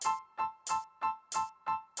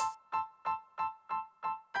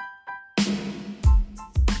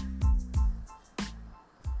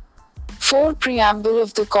4. Preamble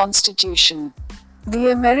of the Constitution.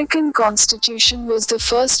 The American Constitution was the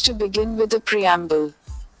first to begin with a preamble.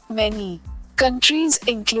 Many countries,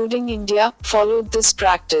 including India, followed this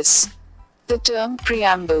practice. The term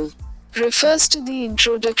preamble refers to the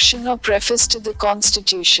introduction or preface to the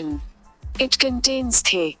Constitution. It contains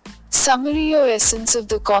the summary or essence of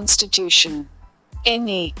the Constitution.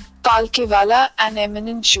 N.A. Palkhiwala, an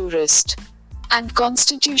eminent jurist and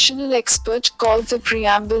constitutional expert, called the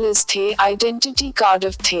preamble as the identity card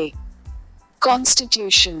of the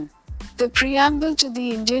Constitution. The preamble to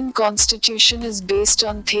the Indian Constitution is based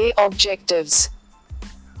on the objectives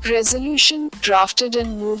resolution, drafted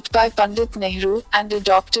and moved by Pandit Nehru, and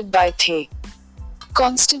adopted by the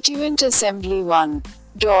Constituent Assembly 1.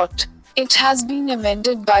 It has been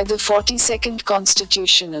amended by the 42nd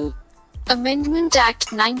Constitutional Amendment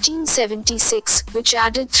Act 1976, which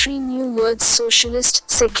added 3 new words: socialist,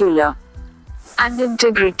 secular, and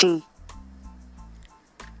integrity.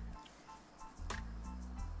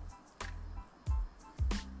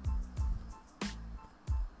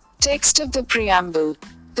 Text of the preamble.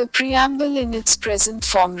 The preamble in its present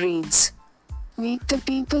form reads: We, the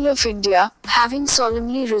people of India, having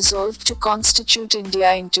solemnly resolved to constitute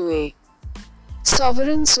India into a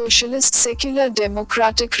sovereign, socialist, secular,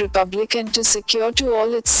 democratic republic, and to secure to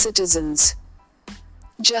all its citizens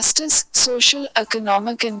justice, social,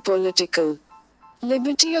 economic and political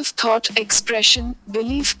liberty of thought, expression,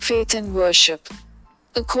 belief, faith and worship,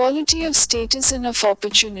 equality of status and of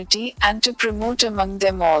opportunity, and to promote among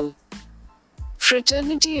them all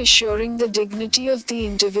fraternity, assuring the dignity of the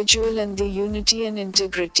individual and the unity and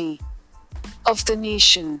integrity of the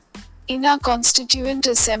nation. In our Constituent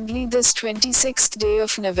Assembly this 26th day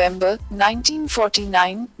of November,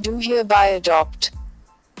 1949, do hereby adopt,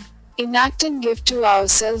 enact and give to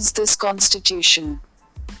ourselves this Constitution.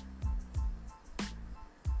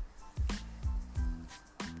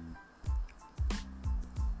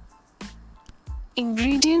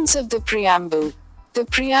 Ingredients of the preamble. The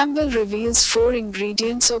preamble reveals 4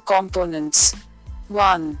 ingredients or components.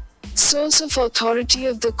 1. Source of authority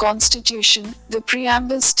of the Constitution. The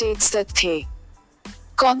preamble states that the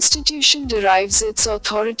Constitution derives its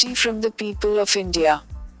authority from the people of India.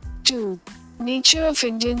 2. Nature of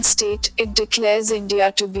Indian state. It declares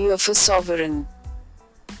India to be of a sovereign,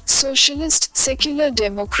 socialist, secular,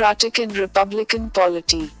 democratic and republican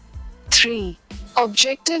polity. 3.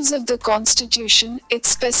 Objectives of the Constitution. It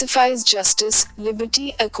specifies justice,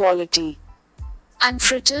 liberty, equality, and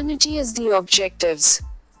fraternity as the objectives.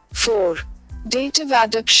 4. Date of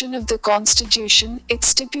adoption of the Constitution. It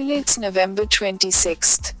stipulates November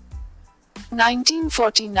 26,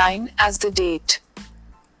 1949, as the date.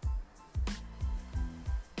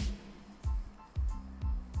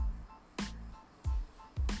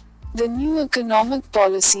 The new economic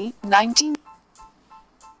policy, 19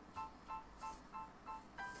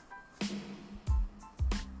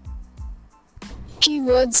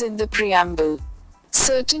 Keywords in the preamble.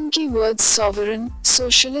 Certain keywords: sovereign,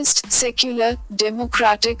 socialist, secular,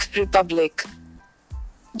 democratic, republic.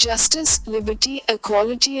 Justice, liberty,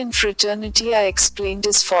 equality and fraternity are explained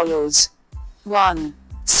as follows. 1.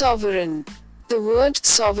 Sovereign. The word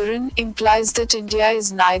sovereign implies that India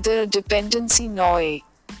is neither a dependency nor a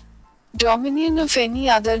dominion of any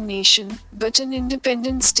other nation, but an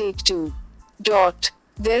independent state too.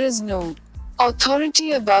 There is no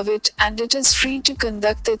authority above it, and it is free to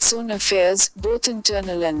conduct its own affairs, both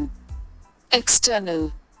internal and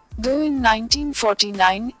external. Though in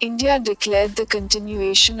 1949, India declared the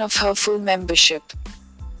continuation of her full membership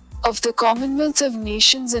of the Commonwealth of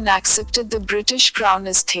Nations and accepted the British Crown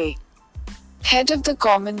as the head of the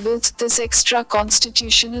Commonwealth, this extra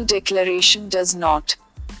constitutional declaration does not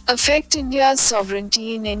affect India's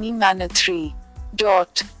sovereignty in any manner. 3.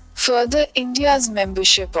 Further, India's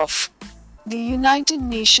membership of the United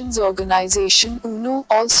Nations Organization (UNO)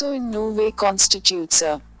 also in no way constitutes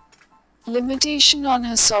a limitation on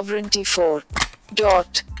her sovereignty. 4.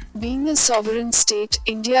 Being a sovereign state,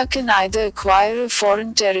 India can either acquire a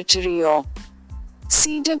foreign territory or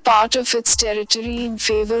cede a part of its territory in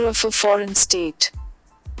favor of a foreign state.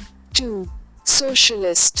 2.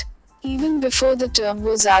 Socialist. Even before the term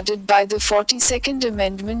was added by the 42nd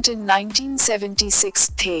Amendment in 1976,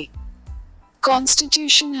 the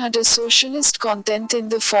Constitution had a socialist content in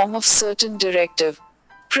the form of certain directive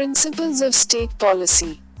principles of state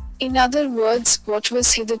policy. In other words, what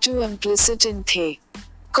was hitherto implicit in the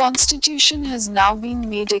Constitution has now been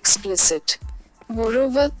made explicit.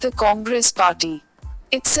 Moreover, the Congress Party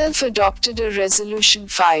itself adopted a Resolution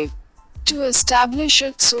 5 to establish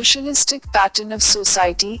a socialistic pattern of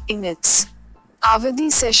society in its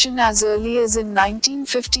Awadhi session as early as in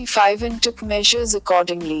 1955 and took measures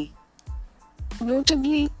accordingly.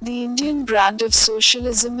 Notably, the Indian brand of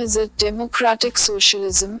socialism is a democratic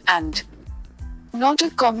socialism and not a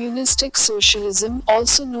communistic socialism,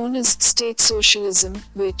 also known as state socialism,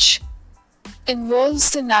 which involves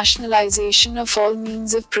the nationalization of all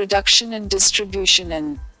means of production and distribution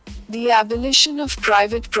and the abolition of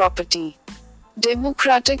private property.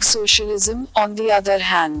 Democratic socialism, on the other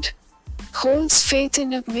hand, holds faith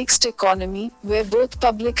in a mixed economy where both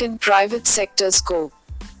public and private sectors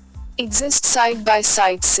exist side by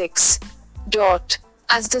side. 6.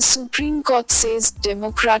 As the Supreme Court says,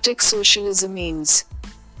 democratic socialism aims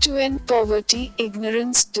to end poverty,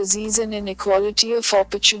 ignorance, disease and inequality of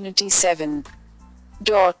opportunity. 7.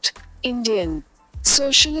 Indian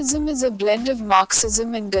socialism is a blend of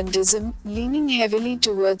Marxism and Gandhism, leaning heavily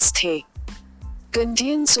towards the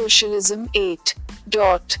Gandhian socialism. 8.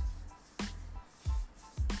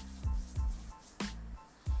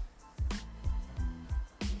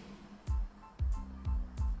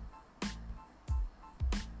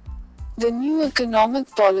 The new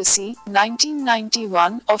economic policy,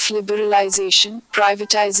 1991, of liberalization,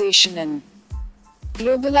 privatization and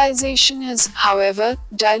globalization has, however,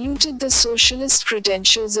 diluted the socialist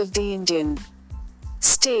credentials of the Indian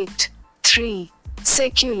state. 3.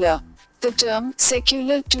 Secular. The term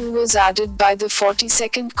secular too was added by the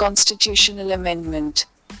 42nd Constitutional Amendment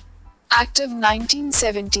Act of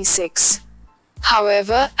 1976.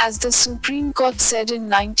 However, as the Supreme Court said in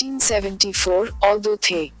 1974, although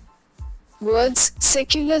the words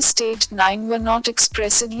secular state 9 were not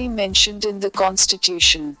expressly mentioned in the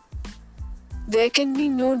Constitution, there can be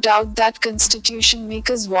no doubt that constitution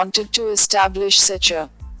makers wanted to establish such a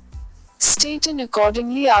state, and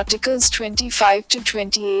accordingly Articles 25 to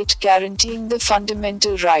 28 guaranteeing the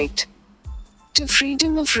fundamental right to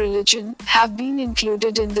freedom of religion have been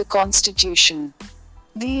included in the Constitution.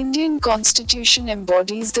 The Indian Constitution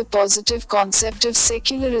embodies the positive concept of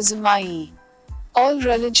secularism, i.e., all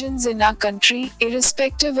religions in our country,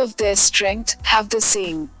 irrespective of their strength, have the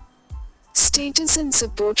same status and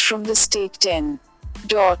support from the state. 10.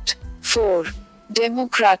 4.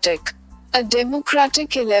 Democratic. A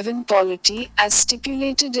democratic 11 polity, as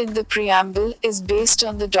stipulated in the preamble, is based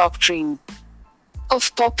on the doctrine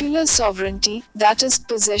of popular sovereignty, that is,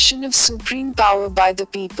 possession of supreme power by the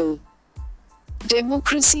people.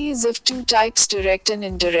 Democracy is of two types: direct and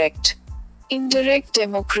indirect. Indirect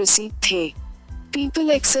democracy, the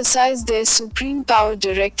people exercise their supreme power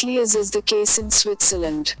directly, as is the case in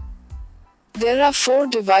Switzerland. There are 4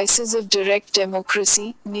 devices of direct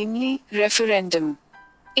democracy, namely, referendum,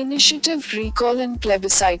 initiative, recall and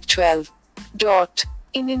plebiscite. 12.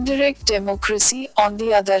 In indirect democracy, on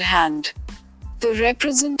the other hand, the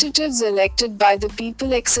representatives elected by the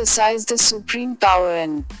people exercise the supreme power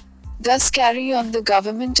and thus carry on the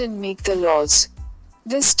government and make the laws.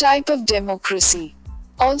 This type of democracy,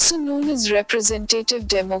 also known as representative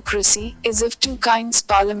democracy, is of two kinds: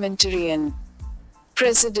 parliamentary and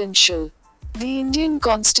presidential. The Indian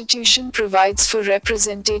Constitution provides for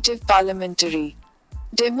representative parliamentary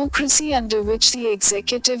democracy, under which the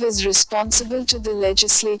executive is responsible to the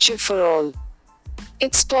legislature for all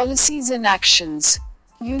its policies and actions.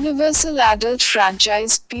 Universal adult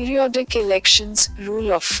franchise, periodic elections,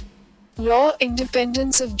 rule of law,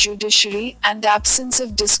 independence of judiciary, and absence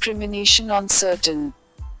of discrimination on certain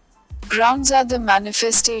grounds are the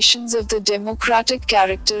manifestations of the democratic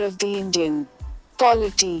character of the Indian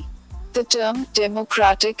polity. The term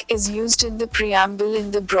democratic is used in the preamble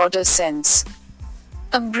in the broader sense,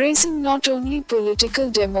 embracing not only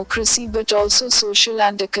political democracy but also social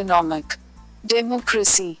and economic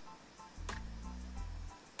democracy.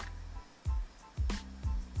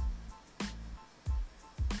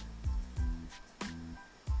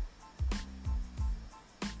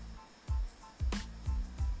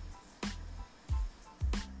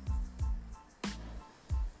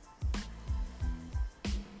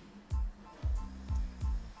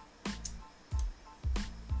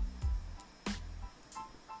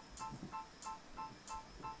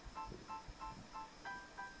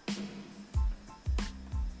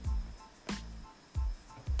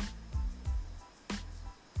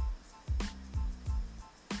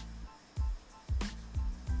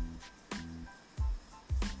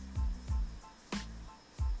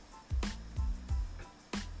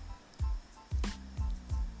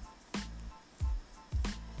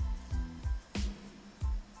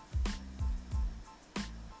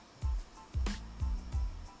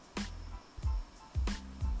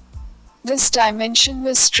 This dimension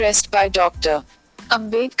was stressed by Dr.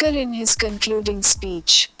 Ambedkar in his concluding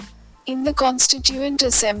speech. in the Constituent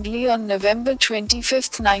Assembly on November 25,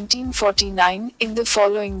 1949, in the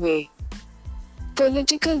following way.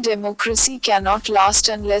 Political democracy cannot last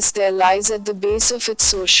unless there lies at the base of it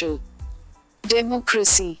social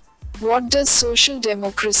democracy. What does social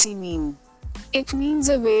democracy mean? It means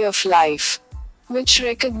a way of life which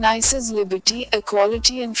recognizes liberty,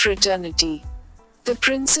 equality, and fraternity. The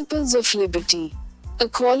principles of liberty,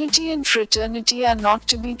 equality, and fraternity are not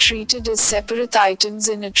to be treated as separate items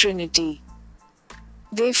in a trinity.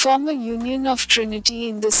 They form a union of trinity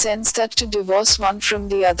in the sense that to divorce one from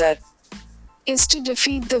the other is to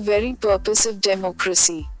defeat the very purpose of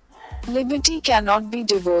democracy. Liberty cannot be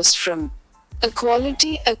divorced from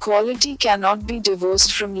equality, equality cannot be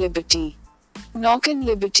divorced from liberty. Nor can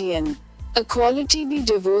liberty and equality be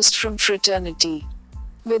divorced from fraternity.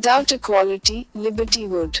 Without equality, liberty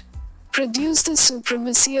would produce the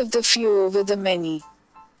supremacy of the few over the many.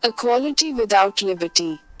 Equality without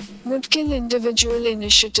liberty would kill individual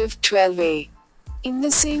initiative. 12a. In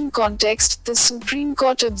the same context, the Supreme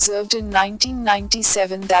Court observed in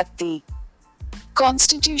 1997 that the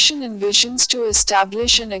Constitution envisions to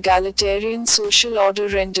establish an egalitarian social order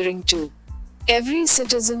rendering to every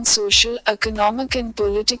citizen social, economic, and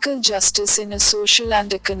political justice in a social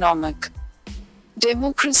and economic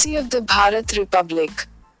democracy of the Bharat Republic.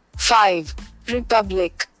 5.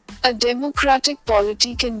 Republic. A democratic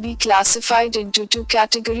polity can be classified into two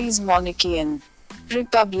categories: monarchy and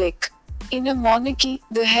republic. In a monarchy,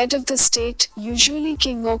 the head of the state, usually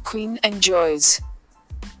king or queen, enjoys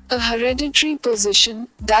a hereditary position,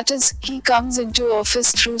 that is, he comes into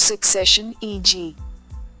office through succession, e.g.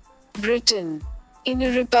 Britain. In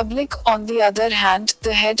a republic, on the other hand,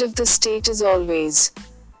 the head of the state is always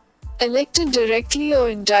elected directly or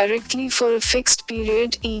indirectly for a fixed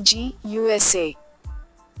period, e.g., USA.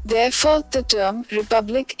 Therefore, the term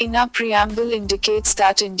republic in our preamble indicates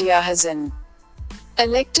that India has an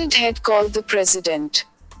elected head called the President.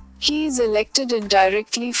 He is elected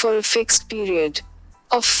indirectly for a fixed period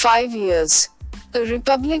of 5 years. A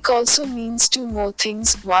republic also means two more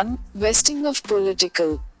things: 1. Vesting of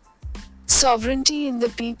political sovereignty in the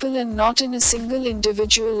people and not in a single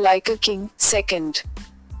individual like a king; 2.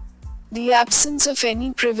 The absence of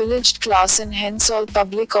any privileged class and hence all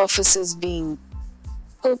public offices being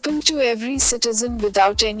open to every citizen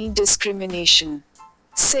without any discrimination.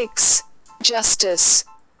 6. Justice.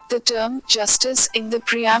 The term justice in the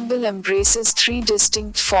preamble embraces three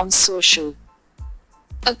distinct forms: social,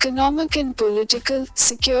 economic, and political,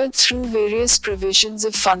 secured through various provisions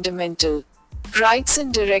of fundamental rights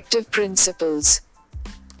and directive principles.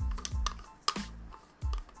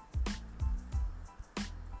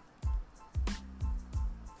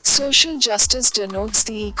 Social justice denotes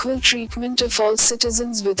the equal treatment of all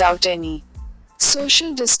citizens without any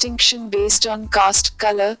social distinction based on caste,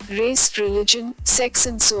 color, race, religion, sex,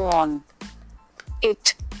 and so on.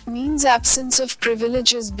 It means absence of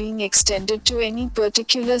privileges being extended to any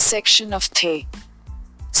particular section of the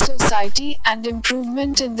society, and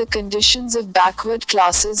improvement in the conditions of backward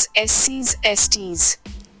classes, SCs, STs,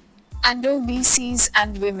 and OBCs,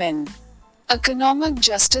 and women. Economic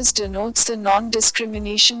justice denotes the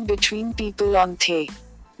non-discrimination between people on the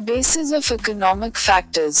basis of economic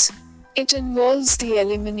factors. It involves the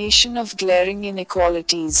elimination of glaring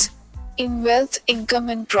inequalities in wealth, income,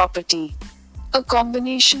 and property. A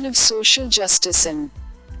combination of social justice and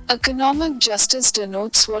economic justice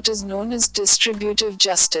denotes what is known as distributive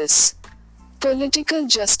justice. Political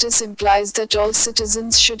justice implies that all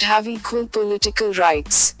citizens should have equal political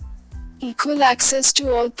rights, equal access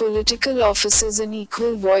to all political offices, and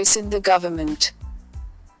equal voice in the government.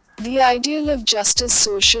 The ideal of justice,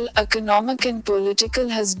 social, economic, and political,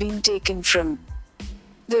 has been taken from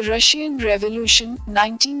the Russian Revolution,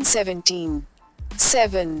 1917.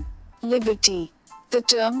 7. Liberty. The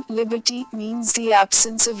term liberty means the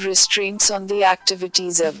absence of restraints on the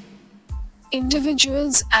activities of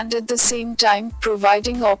individuals, and at the same time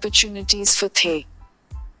providing opportunities for the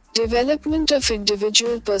development of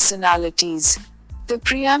individual personalities. The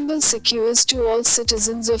preamble secures to all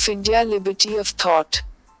citizens of India liberty of thought,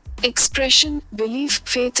 expression, belief,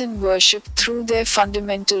 faith, and worship through their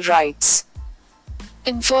fundamental rights,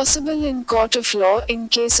 enforceable in court of law in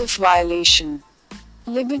case of violation.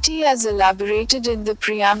 Liberty, as elaborated in the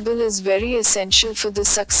preamble, is very essential for the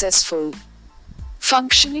successful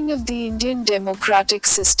functioning of the Indian democratic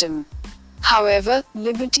system. However,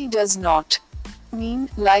 liberty does not mean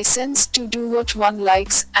license to do what one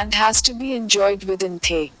likes, and has to be enjoyed within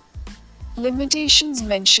the limitations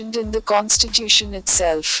mentioned in the Constitution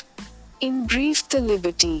itself. In brief, the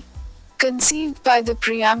liberty conceived by the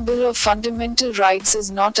preamble of fundamental rights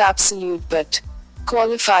is not absolute but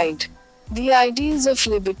qualified. The ideals of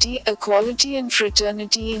liberty, equality and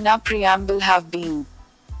fraternity in our preamble have been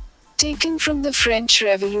taken from the French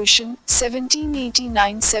Revolution,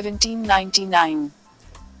 1789-1799.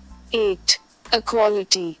 8.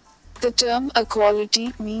 Equality. The term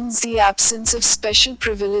equality means the absence of special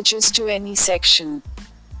privileges to any section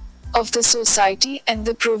of the society and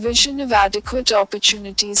the provision of adequate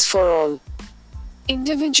opportunities for all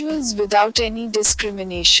individuals without any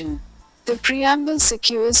discrimination. The preamble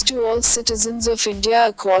secures to all citizens of India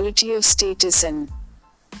equality of status and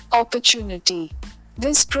opportunity.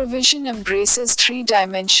 This provision embraces three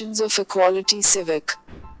dimensions of equality: civic,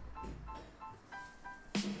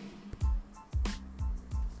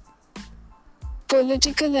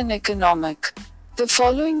 political and economic. The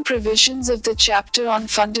following provisions of the chapter on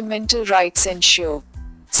fundamental rights ensure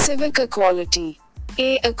civic equality.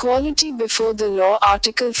 A. Equality before the law,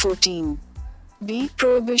 Article 14. B.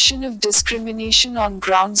 Prohibition of discrimination on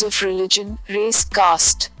grounds of religion, race,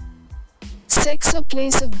 caste, sex or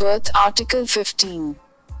place of birth, Article 15.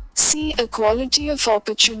 C. Equality of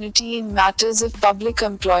opportunity in matters of public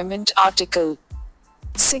employment, Article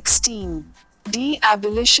 16. D.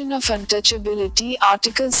 Abolition of untouchability,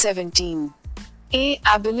 Article 17. A.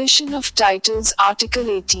 Abolition of titles, Article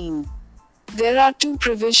 18. There are two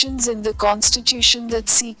provisions in the Constitution that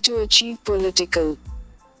seek to achieve political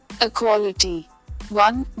equality.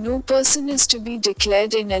 1. No person is to be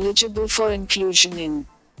declared ineligible for inclusion in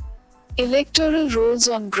electoral rolls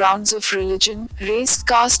on grounds of religion, race,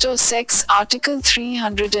 caste or sex, Article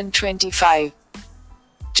 325.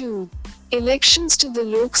 2. Elections to the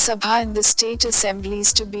Lok Sabha and the state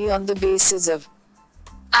assemblies to be on the basis of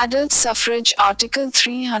adult suffrage, Article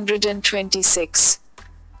 326.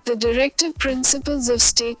 The Directive Principles of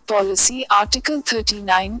State Policy, Article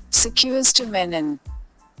 39, secures to men and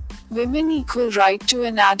women equal right to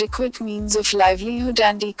an adequate means of livelihood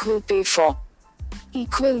and equal pay for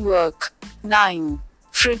equal work. 9.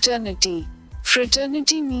 Fraternity.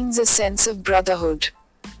 Fraternity means a sense of brotherhood.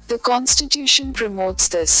 The Constitution promotes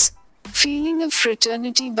this feeling of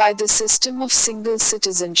fraternity by the system of single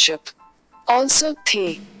citizenship. Also,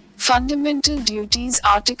 the fundamental duties,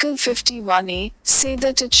 Article 51A, say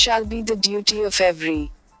that it shall be the duty of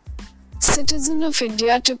every citizen of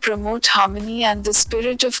India to promote harmony and the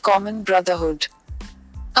spirit of common brotherhood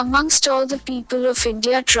amongst all the people of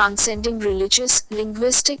India, transcending religious,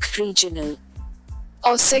 linguistic, regional,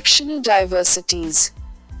 or sectional diversities.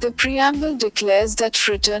 The preamble declares that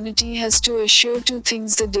fraternity has to assure two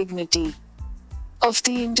things: the dignity of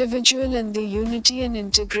the individual and the unity and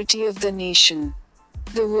integrity of the nation.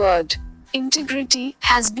 The word integrity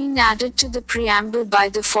has been added to the preamble by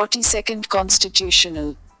the 42nd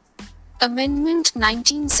Constitutional Amendment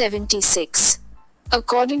 1976.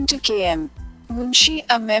 According to K.M. Munshi,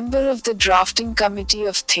 a member of the drafting committee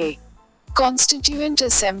of the Constituent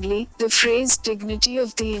Assembly, the phrase dignity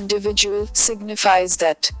of the individual signifies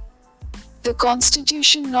that the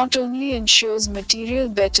Constitution not only ensures material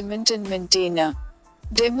betterment and maintain a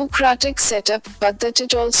democratic setup, but that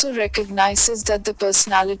it also recognizes that the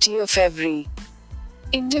personality of every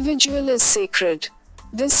individual is sacred.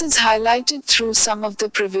 This is highlighted through some of the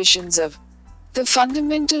provisions of the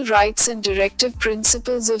fundamental rights and directive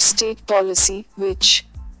principles of state policy, which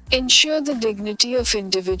ensure the dignity of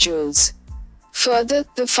individuals. Further,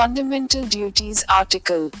 the fundamental duties,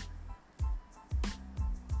 Article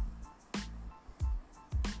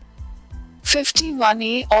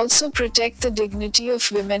 51A, also protect the dignity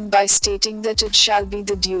of women by stating that it shall be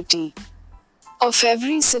the duty of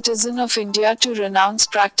every citizen of India to renounce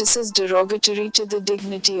practices derogatory to the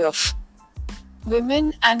dignity of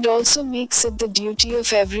women, and also makes it the duty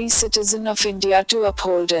of every citizen of India to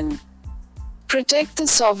uphold and protect the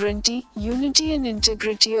sovereignty, unity and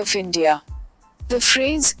integrity of India. The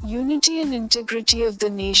phrase, unity and integrity of the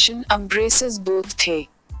nation, embraces both the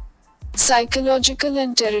psychological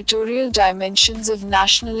and territorial dimensions of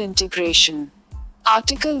national integration.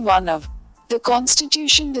 Article 1 of the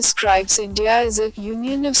Constitution describes India as a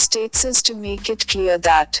union of states as to make it clear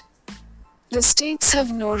that the states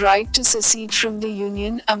have no right to secede from the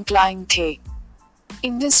union, implying the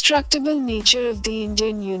indestructible nature of the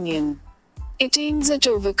Indian Union. It aims at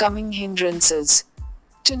overcoming hindrances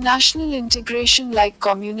to national integration like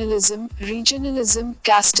communalism, regionalism,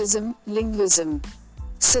 casteism, linguism,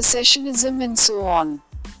 secessionism and so on.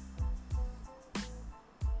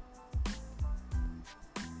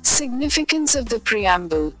 Significance of the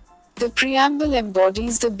preamble. The preamble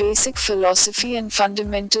embodies the basic philosophy and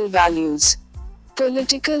fundamental values,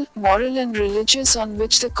 political, moral and religious, on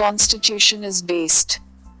which the Constitution is based.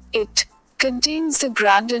 It contains the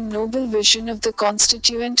grand and noble vision of the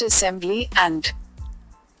Constituent Assembly, and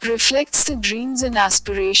reflects the dreams and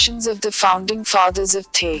aspirations of the founding fathers of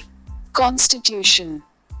The. Constitution.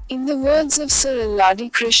 In the words of Sir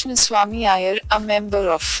Alladi Krishnaswamy Iyer, a member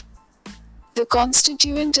of the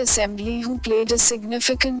Constituent Assembly who played a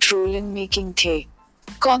significant role in making The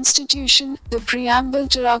Constitution, the preamble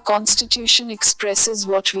to our Constitution expresses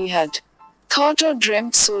what we had thought or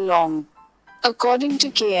dreamt so long. According to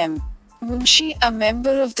K.M. Munshi, a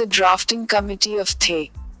member of the drafting committee of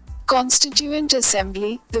The Constituent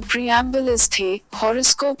Assembly, the preamble is the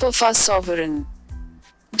horoscope of our sovereign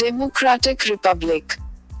democratic republic.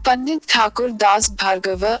 Pandit Thakur Das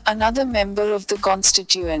Bhargava, another member of the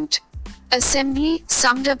Constituent Assembly,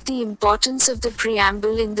 summed up the importance of the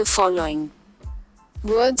preamble in the following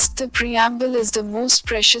words: the preamble is the most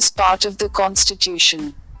precious part of the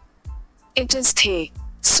Constitution. It is the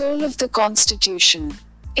soul of the Constitution.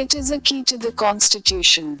 It is a key to the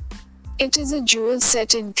Constitution. It is a jewel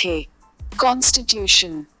set in the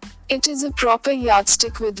Constitution. It is a proper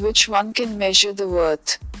yardstick with which one can measure the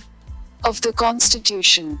worth of the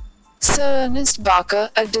Constitution. Sir Ernest Barker,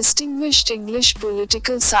 a distinguished English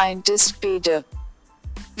political scientist, paid a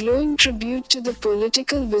glowing tribute to the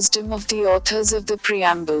political wisdom of the authors of the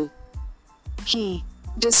preamble. He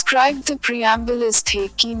described the preamble as the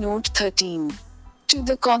keynote 13 to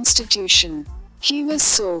the Constitution. He was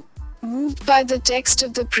so moved by the text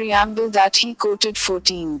of the preamble that he quoted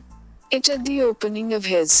 14 it at the opening of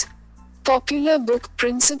his popular book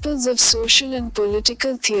Principles of Social and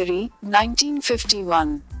Political Theory,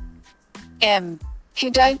 1951. M.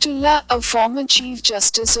 Hidayatullah, a former Chief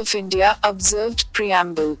Justice of India, observed,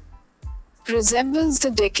 preamble resembles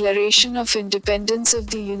the Declaration of Independence of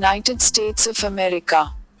the United States of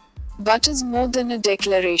America, but is more than a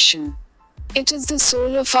declaration. It is the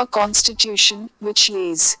soul of our Constitution, which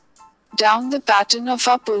lays down the pattern of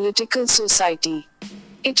our political society.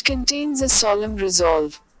 It contains a solemn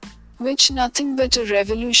resolve, which nothing but a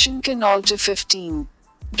revolution can alter. 15.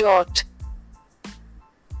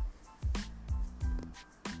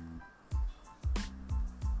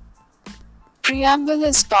 Preamble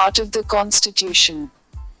is part of the Constitution.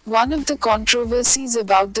 One of the controversies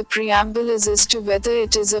about the preamble is as to whether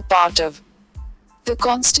it is a part of the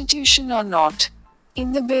Constitution or not.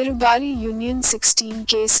 In the Berubari Union 16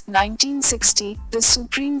 case, 1960, the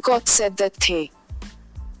Supreme Court said that the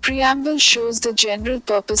preamble shows the general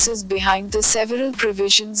purposes behind the several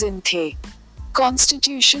provisions in the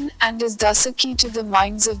Constitution, and is thus a key to the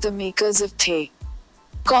minds of the makers of the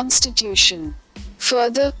Constitution.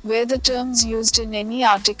 Further, where the terms used in any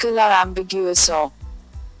article are ambiguous or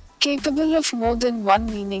capable of more than one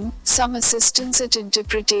meaning, some assistance at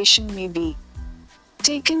interpretation may be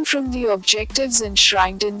taken from the objectives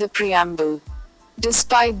enshrined in the preamble.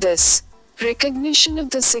 Despite this recognition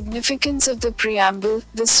of the significance of the preamble,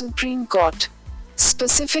 the Supreme Court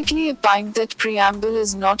specifically opined that preamble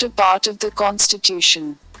is not a part of the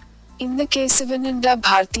Constitution. In the Kesavananda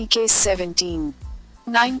Bharti case 17.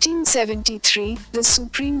 1973, the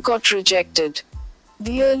Supreme Court rejected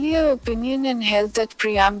the earlier opinion and held that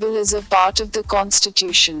preamble is a part of the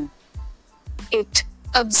Constitution. It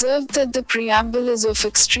observed that the preamble is of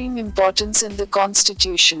extreme importance and the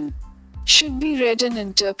Constitution should be read and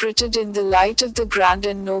interpreted in the light of the grand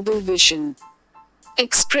and noble vision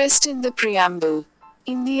expressed in the preamble.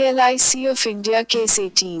 In the LIC of India case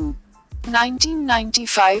 18.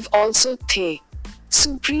 1995, also, the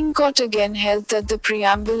Supreme Court again held that the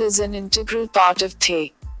preamble is an integral part of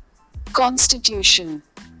the Constitution.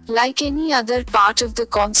 Like any other part of the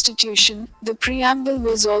Constitution, the preamble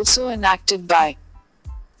was also enacted by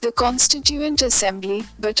the Constituent Assembly,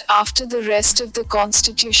 but after the rest of the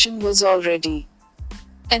Constitution was already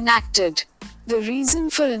enacted. The reason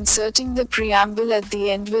for inserting the preamble at the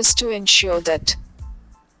end was to ensure that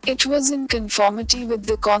it was in conformity with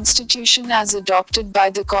the Constitution as adopted by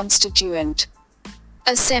the Constituent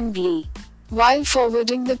Assembly. While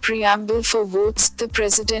forwarding the preamble for votes, the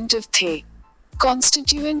President of the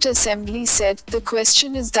Constituent Assembly said, "The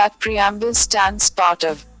question is that preamble stands part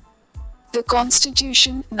of the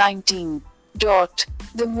Constitution." 19.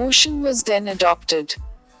 The motion was then adopted.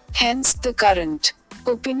 Hence, the current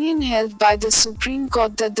opinion held by the Supreme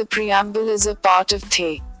Court that the preamble is a part of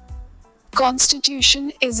the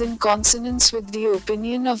Constitution is in consonance with the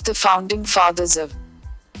opinion of the founding fathers of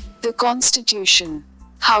the Constitution.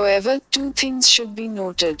 However, two things should be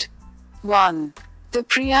noted. 1. The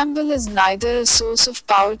preamble is neither a source of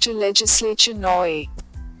power to legislature nor a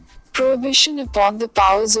prohibition upon the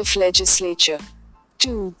powers of legislature.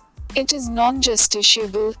 2. It is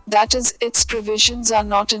non-justiciable, that is, its provisions are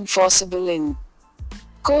not enforceable in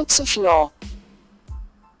courts of law.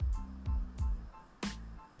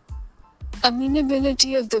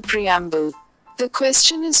 Amenability of the preamble. The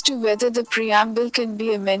question is to whether the preamble can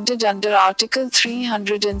be amended under Article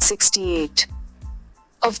 368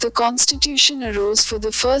 of the Constitution arose for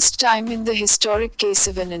the first time in the historic case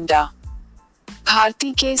of Ananda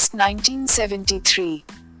Bharti case 1973.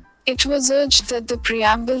 It was urged that the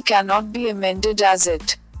preamble cannot be amended as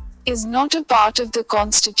it is not a part of the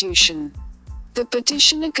Constitution. The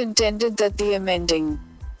petitioner contended that the amending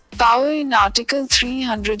power in Article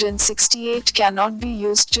 368 cannot be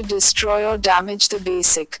used to destroy or damage the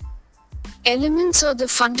basic elements or the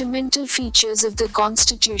fundamental features of the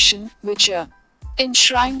Constitution, which are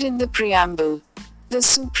enshrined in the preamble. The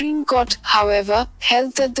Supreme Court, however,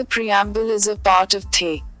 held that the preamble is a part of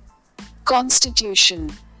the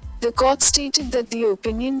Constitution. The court stated that the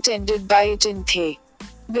opinion tendered by it in the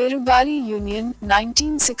Berubari Union,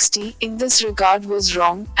 1960, in this regard was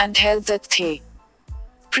wrong, and held that the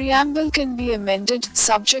preamble can be amended,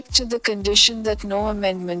 subject to the condition that no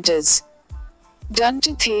amendment is done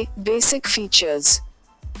to the basic features.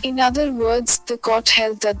 In other words, the court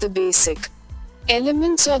held that the basic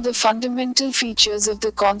elements or the fundamental features of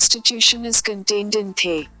the Constitution is contained in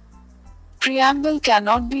the preamble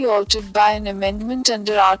cannot be altered by an amendment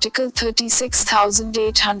under Article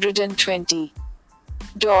 36,820.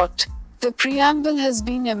 The preamble has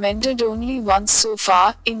been amended only once so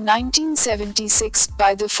far, in 1976,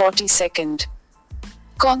 by the 42nd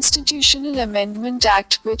Constitutional Amendment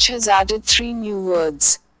Act, which has added 3 new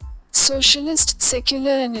words: socialist,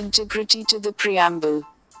 secular and integrity to the preamble.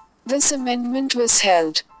 This amendment was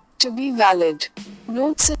held to be valid.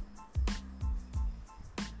 Notes